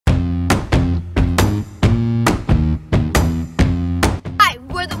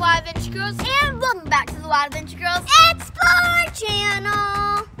Adventure Girls, and welcome back to the Wild Adventure Girls Explore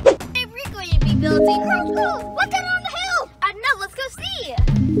channel. Today we're going to be building. What's that on the hill? I don't know. Let's go see.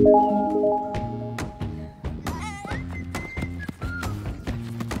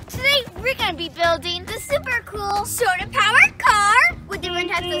 Today we're going to be building the super cool soda-powered car with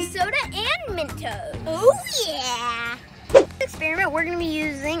different types of soda and Mentos. Oh yeah! For this experiment, we're going to be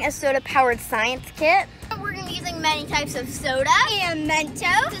using a soda-powered science kit. We're going to be using many types of soda and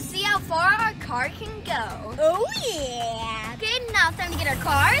Mentos to see how far our car can go. Oh yeah! Okay, now it's time to get our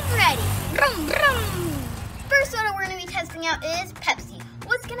cars ready. Vroom, vroom. First soda we're going to be testing out is Pepsi.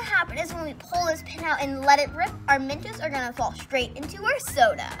 What's going to happen is when we pull this pin out and let it rip, our Mentos are going to fall straight into our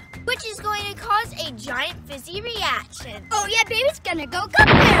soda, which is going to cause a giant fizzy reaction. Oh yeah, baby, it's going to go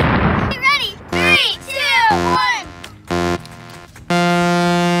kaboom! Okay, ready? 3, 2, 1.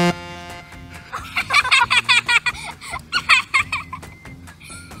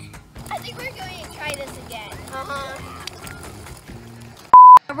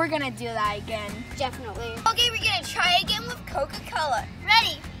 We're gonna do that again. Definitely. Okay, we're gonna try again with Coca-Cola.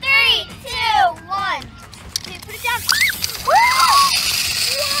 Ready? 3, 2, 1. Okay, put it down. Whoa!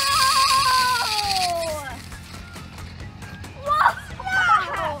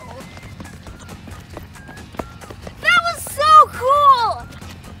 Whoa! That was so cool!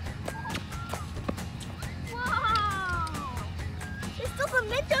 Wow! There's still some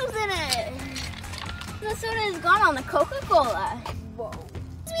Mentos in it. The soda is gone on the Coca-Cola. Whoa.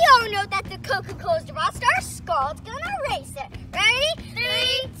 We all know that the Coca-Cola's the rock star. Scarlett's gonna race it. Ready?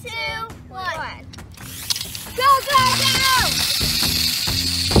 3, 2, 1. Go, go, go!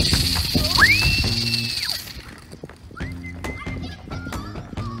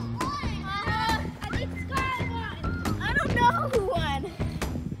 I think Scarlett won. I don't know who won.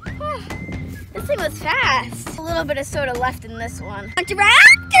 This thing was fast. A little bit of soda left in this one. On to round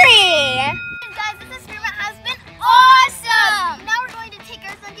 3! Guys, this experiment has been awesome! Now we're going to take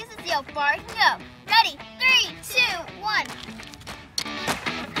our sun kisses and see how far it can go. Ready? 3, 2, 1.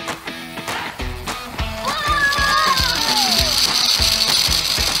 Whoa!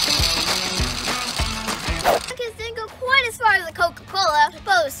 Sun kiss didn't go quite as far as the Coca-Cola,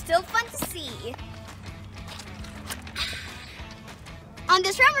 but it was still fun to see. On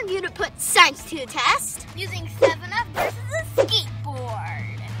this round, we're going to put science to the test using 7-Up versus a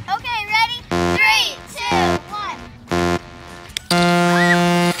skateboard. Okay, ready? 3, 2, 1.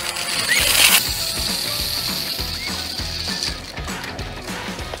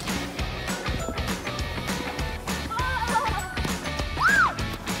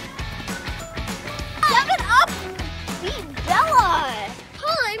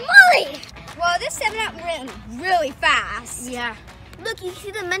 Well, this 7-Up ran really fast. Yeah. Look, you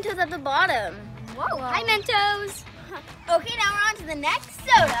see the Mentos at the bottom. Whoa. Hi, Mentos. Okay, now we're on to the next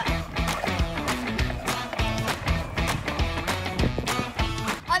soda.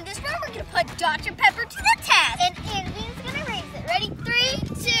 On this round, we're going to put Dr. Pepper to the test. And Angelina's going to race it. Ready? 3,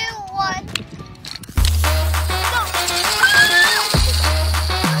 2, 1.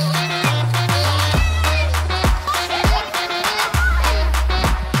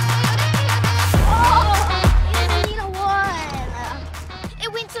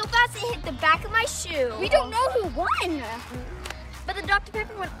 Go. We don't know who won. But the Dr.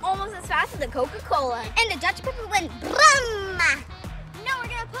 Pepper went almost as fast as the Coca-Cola. And the Dr. Pepper went boom! Now we're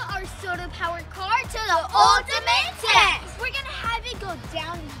going to put our soda-powered car to the ultimate test. We're going to have it go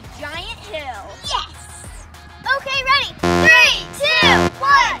down this giant hill. Yes! Okay, ready? 3, 2, 1.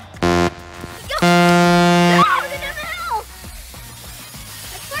 Let's go! Go! We're down the hill!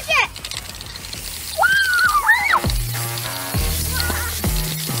 Let's push it!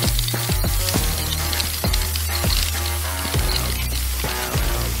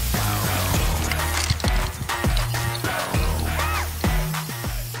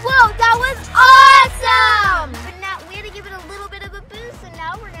 That was awesome! But now we had to give it a little bit of a boost, so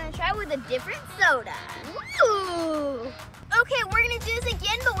now we're going to try with a different soda. Ooh! Okay, we're going to do this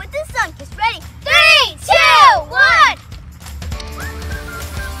again, but with the sun kiss. Ready? 3, 2, 1!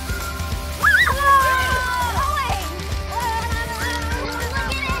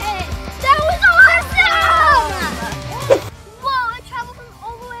 That was awesome! Whoa, it traveled from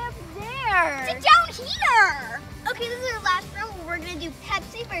all the way up there to down here! Okay, this is our last round where we're going to do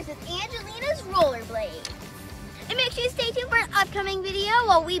Pepsi versus Angelina's rollerblades. And make sure you stay tuned for an upcoming video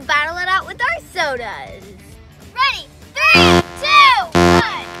while we battle it out with our sodas. Ready? 3, 2, 1.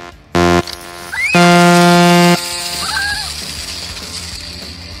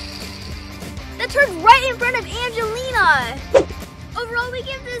 That turned right in front of Angelina. Overall, we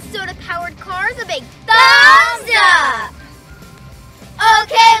give this soda-powered cars a big thumbs up.